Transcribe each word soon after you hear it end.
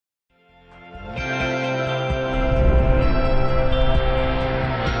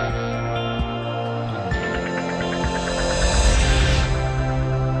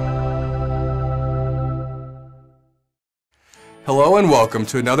Hello and welcome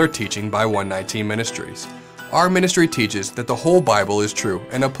to another teaching by 119 Ministries. Our ministry teaches that the whole Bible is true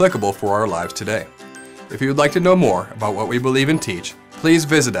and applicable for our lives today. If you would like to know more about what we believe and teach, please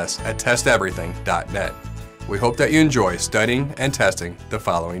visit us at testeverything.net. We hope that you enjoy studying and testing the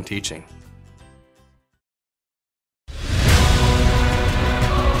following teaching.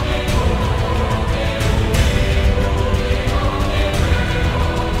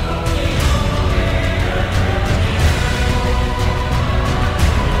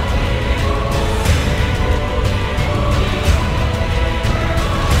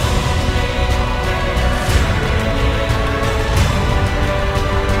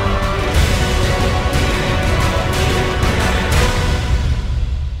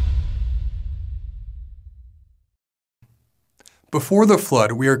 Before the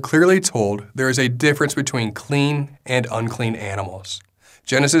flood, we are clearly told there is a difference between clean and unclean animals.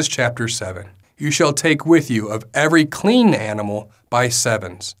 Genesis chapter 7. You shall take with you of every clean animal by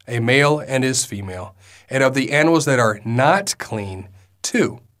sevens, a male and his female, and of the animals that are not clean,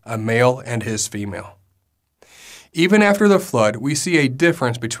 two, a male and his female. Even after the flood, we see a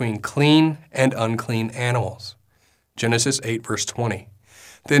difference between clean and unclean animals. Genesis 8 verse 20.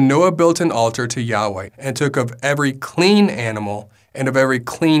 Then Noah built an altar to Yahweh, and took of every clean animal and of every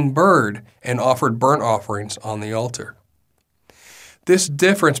clean bird, and offered burnt offerings on the altar. This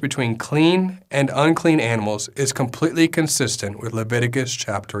difference between clean and unclean animals is completely consistent with Leviticus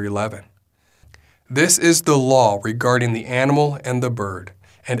chapter 11. This is the law regarding the animal and the bird,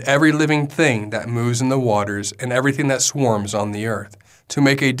 and every living thing that moves in the waters and everything that swarms on the earth, to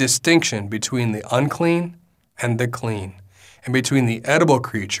make a distinction between the unclean and the clean, and between the edible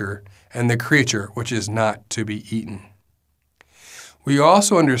creature and the creature which is not to be eaten. We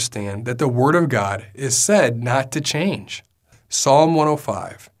also understand that the Word of God is said not to change. Psalm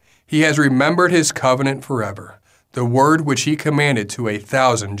 105, He has remembered His covenant forever, the word which He commanded to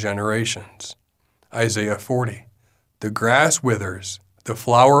 1,000 generations. Isaiah 40, The grass withers, the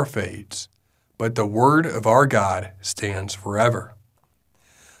flower fades, but the word of our God stands forever.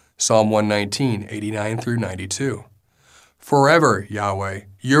 Psalm 119, 89 through 92. Forever, Yahweh,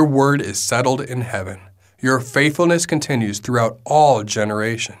 your word is settled in heaven. Your faithfulness continues throughout all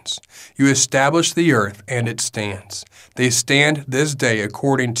generations. You establish the earth, and it stands. They stand this day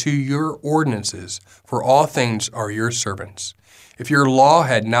according to your ordinances, for all things are your servants. If your law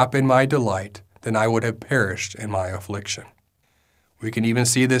had not been my delight, then I would have perished in my affliction. We can even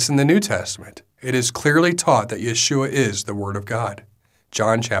see this in the New Testament. It is clearly taught that Yeshua is the Word of God.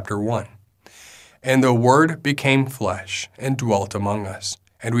 John chapter 1. And the Word became flesh and dwelt among us,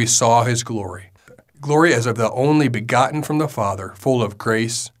 and we saw His glory. Glory as of the only begotten from the Father, full of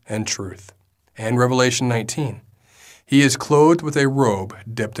grace and truth. And Revelation 19. He is clothed with a robe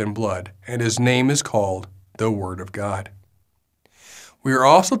dipped in blood, and His name is called the Word of God. We are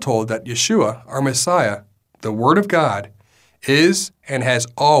also told that Yeshua, our Messiah, the Word of God, is and has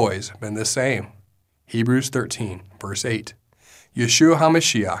always been the same. Hebrews 13, verse 8. Yeshua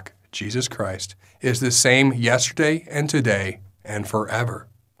HaMashiach, Jesus Christ, is the same yesterday and today and forever.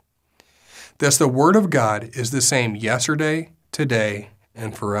 Thus the Word of God is the same yesterday, today,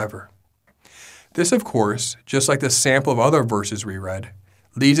 and forever. This, of course, just like the sample of other verses we read,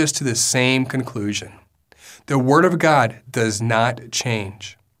 leads us to the same conclusion. The Word of God does not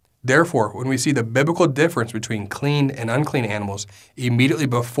change. Therefore, when we see the biblical difference between clean and unclean animals immediately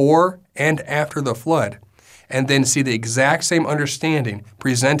before and after the flood, and then see the exact same understanding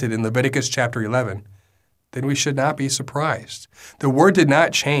presented in Leviticus chapter 11, then we should not be surprised. The Word did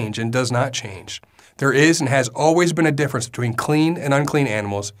not change and does not change. There is and has always been a difference between clean and unclean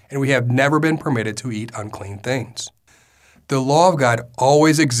animals, and we have never been permitted to eat unclean things. The law of God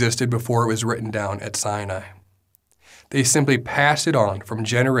always existed before it was written down at Sinai. They simply passed it on from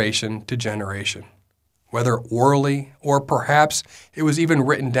generation to generation, whether orally or perhaps it was even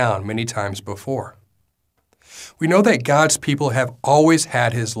written down many times before. We know that God's people have always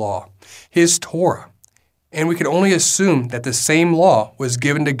had His law, His Torah, and we can only assume that the same law was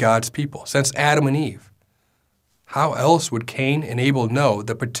given to God's people since Adam and Eve. How else would Cain and Abel know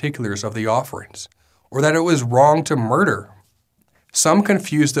the particulars of the offerings, or that it was wrong to murder? Some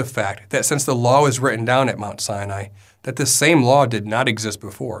confuse the fact that since the law was written down at Mount Sinai, that the same law did not exist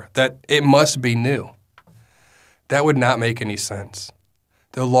before, that it must be new. That would not make any sense.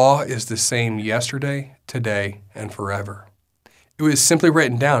 The law is the same yesterday, today, and forever. It was simply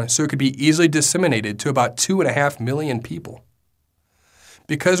written down so it could be easily disseminated to about 2.5 million people.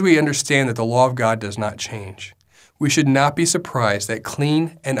 Because we understand that the law of God does not change, we should not be surprised that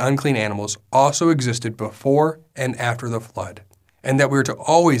clean and unclean animals also existed before and after the flood, and that we are to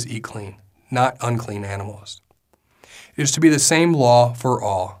always eat clean, not unclean animals. It It is to be the same law for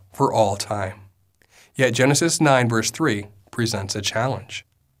all time. Yet Genesis 9 verse 3 presents a challenge.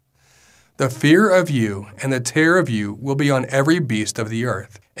 The fear of you and the terror of you will be on every beast of the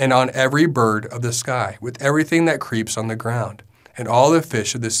earth, and on every bird of the sky, with everything that creeps on the ground, and all the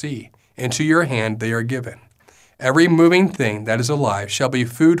fish of the sea. Into your hand they are given. Every moving thing that is alive shall be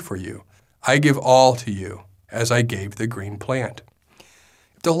food for you. I give all to you, as I gave the green plant.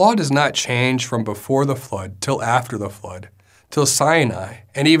 If the law does not change from before the flood till after the flood, till Sinai,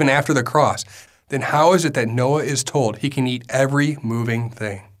 and even after the cross, then how is it that Noah is told he can eat every moving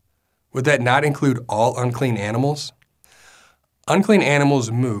thing? Would that not include all unclean animals? Unclean animals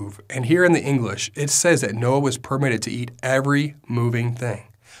move, and here in the English, it says that Noah was permitted to eat every moving thing.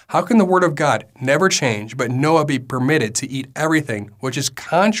 How can the Word of God never change, but Noah be permitted to eat everything, which is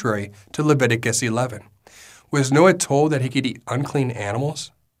contrary to Leviticus 11? Was Noah told that he could eat unclean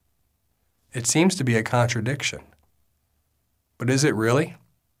animals? It seems to be a contradiction. But is it really?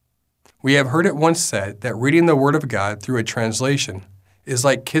 We have heard it once said that reading the Word of God through a translation is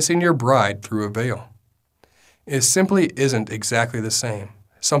like kissing your bride through a veil. It simply isn't exactly the same.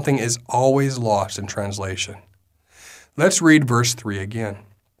 Something is always lost in translation. Let's read verse 3 again.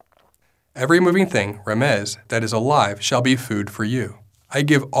 Every moving thing, remez, that is alive shall be food for you. I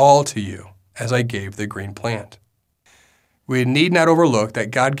give all to you, as I gave the green plant. We need not overlook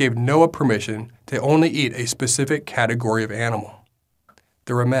that God gave Noah permission to only eat a specific category of animal,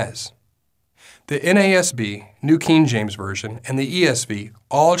 the remez. The NASB, New King James Version, and the ESV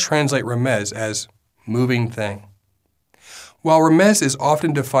all translate remez as moving thing. While remez is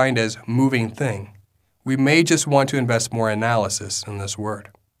often defined as moving thing, we may just want to invest more analysis in this word.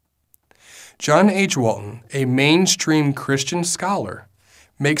 John H. Walton, a mainstream Christian scholar,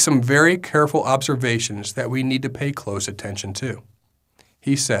 makes some very careful observations that we need to pay close attention to.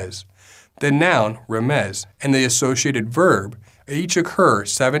 He says, the noun, remez, and the associated verb each occur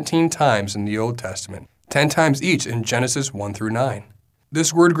 17 times in the Old Testament, 10 times each in Genesis 1 through 9.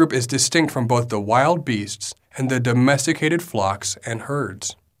 This word group is distinct from both the wild beasts and the domesticated flocks and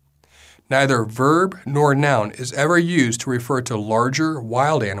herds. Neither verb nor noun is ever used to refer to larger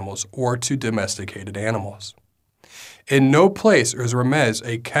wild animals or to domesticated animals. In no place is remez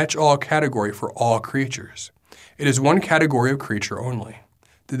a catch-all category for all creatures. It is one category of creature only.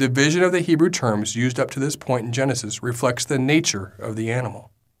 The division of the Hebrew terms used up to this point in Genesis reflects the nature of the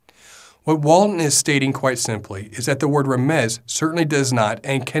animal. What Walton is stating quite simply is that the word remez certainly does not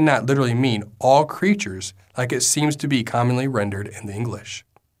and cannot literally mean all creatures like it seems to be commonly rendered in the English.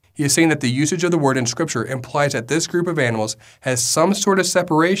 He is saying that the usage of the word in Scripture implies that this group of animals has some sort of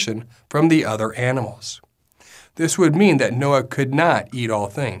separation from the other animals. This would mean that Noah could not eat all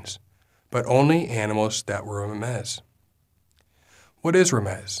things, but only animals that were remez. What is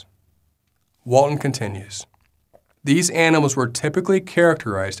remez? Walton continues, these animals were typically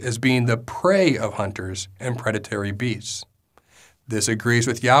characterized as being the prey of hunters and predatory beasts. This agrees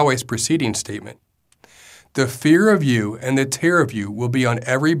with Yahweh's preceding statement. The fear of you and the terror of you will be on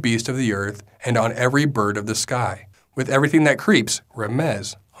every beast of the earth and on every bird of the sky, with everything that creeps,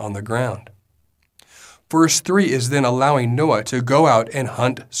 remez, on the ground. Verse 3 is then allowing Noah to go out and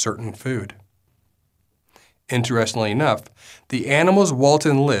hunt certain food. Interestingly enough, the animals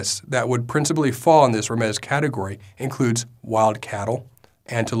Walton lists that would principally fall in this remez category includes wild cattle,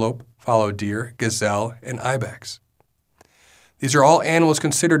 antelope, fallow deer, gazelle, and ibex. These are all animals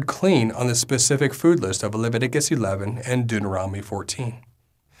considered clean on the specific food list of Leviticus 11 and Deuteronomy 14.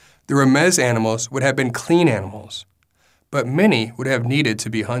 The remez animals would have been clean animals, but many would have needed to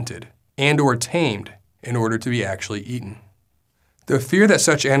be hunted and or tamed in order to be actually eaten. The fear that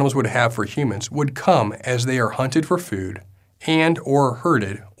such animals would have for humans would come as they are hunted for food and or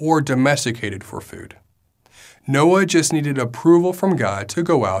herded or domesticated for food. Noah just needed approval from God to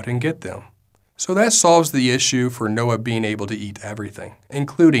go out and get them. So that solves the issue for Noah being able to eat everything,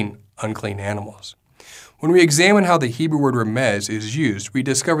 including unclean animals. When we examine how the Hebrew word remez is used, we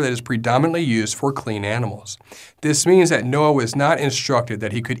discover that it is predominantly used for clean animals. This means that Noah was not instructed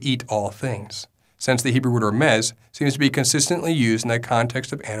that he could eat all things, since the Hebrew word remez seems to be consistently used in the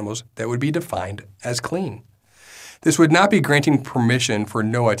context of animals that would be defined as clean. This would not be granting permission for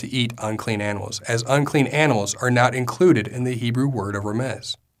Noah to eat unclean animals, as unclean animals are not included in the Hebrew word of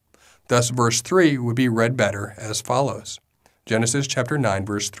remez. Thus, verse 3 would be read better as follows. Genesis chapter 9,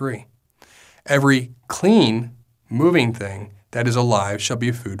 verse 3. Every clean, moving thing that is alive shall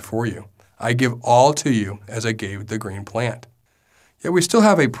be food for you. I give all to you as I gave the green plant. Yet we still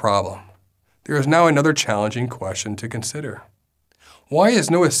have a problem. There is now another challenging question to consider. Why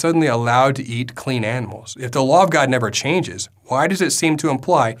is Noah suddenly allowed to eat clean animals? If the law of God never changes, why does it seem to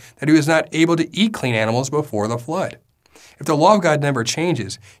imply that he was not able to eat clean animals before the flood? If the law of God never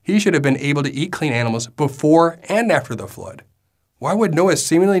changes, he should have been able to eat clean animals before and after the flood. Why would Noah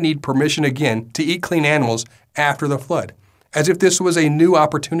seemingly need permission again to eat clean animals after the flood, as if this was a new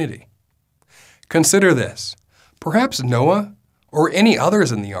opportunity? Consider this. Perhaps Noah, or any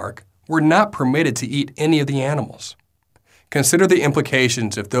others in the ark, were not permitted to eat any of the animals. Consider the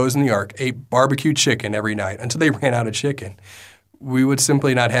implications if those in the ark ate barbecue chicken every night until they ran out of chicken. We would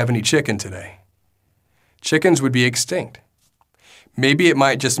simply not have any chicken today. Chickens would be extinct. Maybe it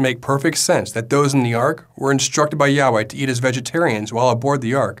might just make perfect sense that those in the ark were instructed by Yahweh to eat as vegetarians while aboard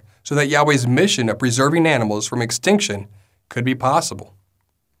the ark, so that Yahweh's mission of preserving animals from extinction could be possible.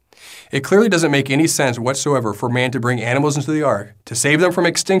 It clearly doesn't make any sense whatsoever for man to bring animals into the ark to save them from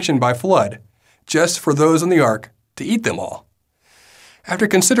extinction by flood, just for those in the ark to eat them all. After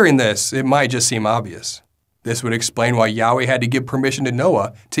considering this, it might just seem obvious. This would explain why Yahweh had to give permission to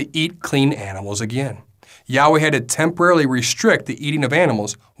Noah to eat clean animals again. Yahweh had to temporarily restrict the eating of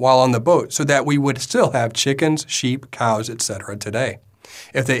animals while on the boat so that we would still have chickens, sheep, cows, etc. today.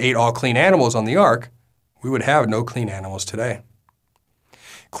 If they ate all clean animals on the ark, we would have no clean animals today.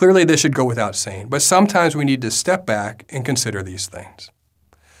 Clearly, this should go without saying, but sometimes we need to step back and consider these things.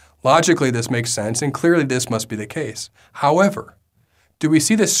 Logically, this makes sense, and clearly this must be the case. However, do we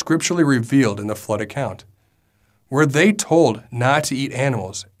see this scripturally revealed in the flood account? Were they told not to eat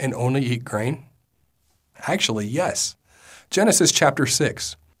animals and only eat grain? Actually, yes. Genesis chapter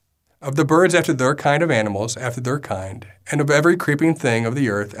 6. Of the birds after their kind of animals after their kind, and of every creeping thing of the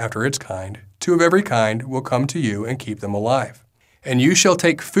earth after its kind, two of every kind will come to you and keep them alive. And you shall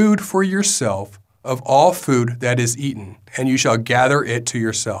take food for yourself of all food that is eaten, and you shall gather it to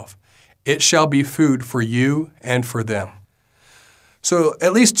yourself. It shall be food for you and for them. So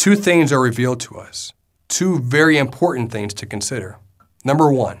at least two things are revealed to us. Two very important things to consider.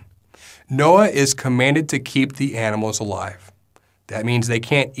 Number one, Noah is commanded to keep the animals alive. That means they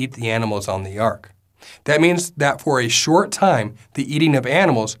can't eat the animals on the ark. That means that for a short time, the eating of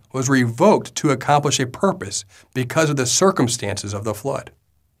animals was revoked to accomplish a purpose because of the circumstances of the flood.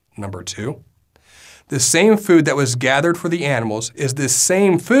 Number two, the same food that was gathered for the animals is the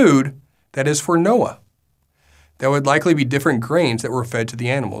same food that is for Noah. There would likely be different grains that were fed to the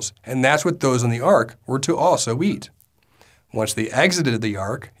animals, and that's what those in the ark were to also eat. Once they exited the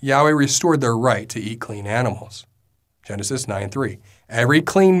ark, Yahweh restored their right to eat clean animals. Genesis 9:3. Every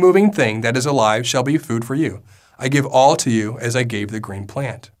clean moving thing that is alive shall be food for you. I give all to you as I gave the green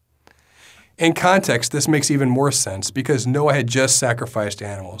plant. In context, this makes even more sense because Noah had just sacrificed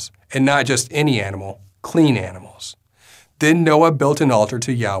animals, and not just any animal, clean animals. Then Noah built an altar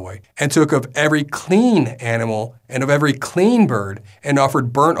to Yahweh and took of every clean animal and of every clean bird and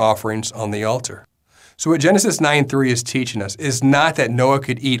offered burnt offerings on the altar. So what Genesis 9:3 is teaching us is not that Noah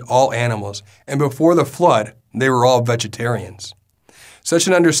could eat all animals, and before the flood, they were all vegetarians. Such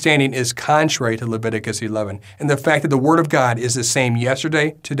an understanding is contrary to Leviticus 11 and the fact that the Word of God is the same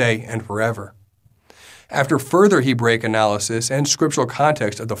yesterday, today, and forever. After further Hebraic analysis and scriptural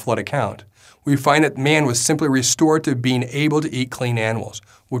context of the flood account, we find that man was simply restored to being able to eat clean animals,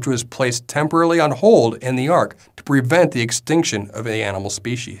 which was placed temporarily on hold in the ark to prevent the extinction of the animal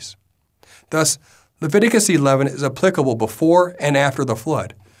species. Thus, Leviticus 11 is applicable before and after the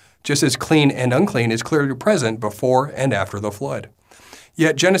flood, just as clean and unclean is clearly present before and after the flood.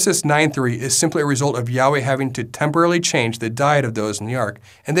 Yet Genesis 9:3 is simply a result of Yahweh having to temporarily change the diet of those in the ark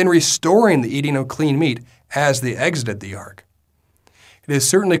and then restoring the eating of clean meat as they exited the ark. It is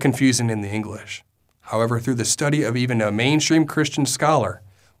certainly confusing in the English. However, through the study of even a mainstream Christian scholar,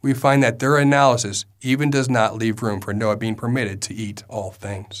 we find that their analysis even does not leave room for Noah being permitted to eat all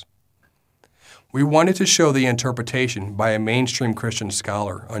things. We wanted to show the interpretation by a mainstream Christian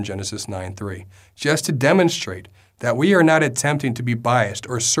scholar on Genesis 9:3, just to demonstrate that we are not attempting to be biased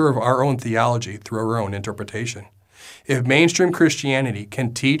or serve our own theology through our own interpretation. If mainstream Christianity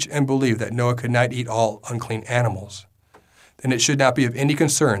can teach and believe that Noah could not eat all unclean animals, then it should not be of any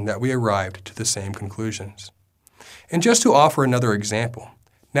concern that we arrived to the same conclusions. And just to offer another example,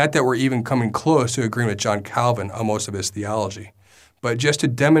 not that we're even coming close to agreeing with John Calvin on most of his theology, but just to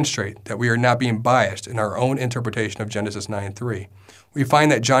demonstrate that we are not being biased in our own interpretation of Genesis 9:3, we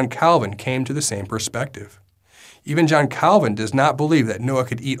find that John Calvin came to the same perspective. Even John Calvin does not believe that Noah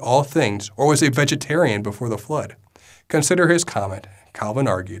could eat all things or was a vegetarian before the flood. Consider his comment. Calvin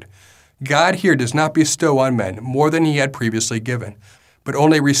argued, God here does not bestow on men more than he had previously given, but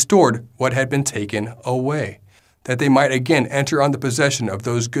only restored what had been taken away, that they might again enter on the possession of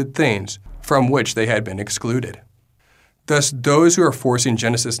those good things from which they had been excluded. Thus, those who are forcing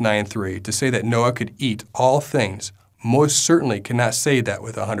Genesis 9:3 to say that Noah could eat all things most certainly cannot say that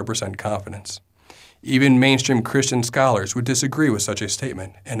with 100% confidence. Even mainstream Christian scholars would disagree with such a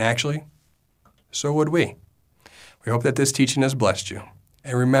statement, and actually, so would we. We hope that this teaching has blessed you.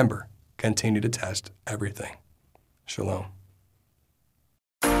 And remember, continue to test everything. Shalom.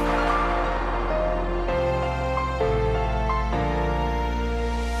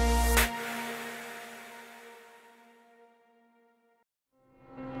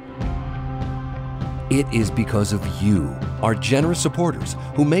 It is because of you, our generous supporters,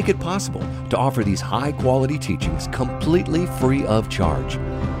 who make it possible to offer these high-quality teachings completely free of charge.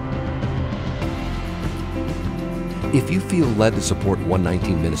 If you feel led to support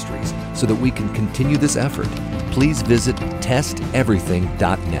 119 Ministries so that we can continue this effort, please visit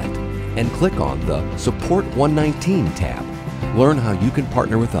testeverything.net and click on the Support 119 tab. Learn how you can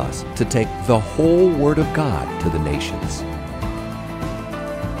partner with us to take the whole Word of God to the nations.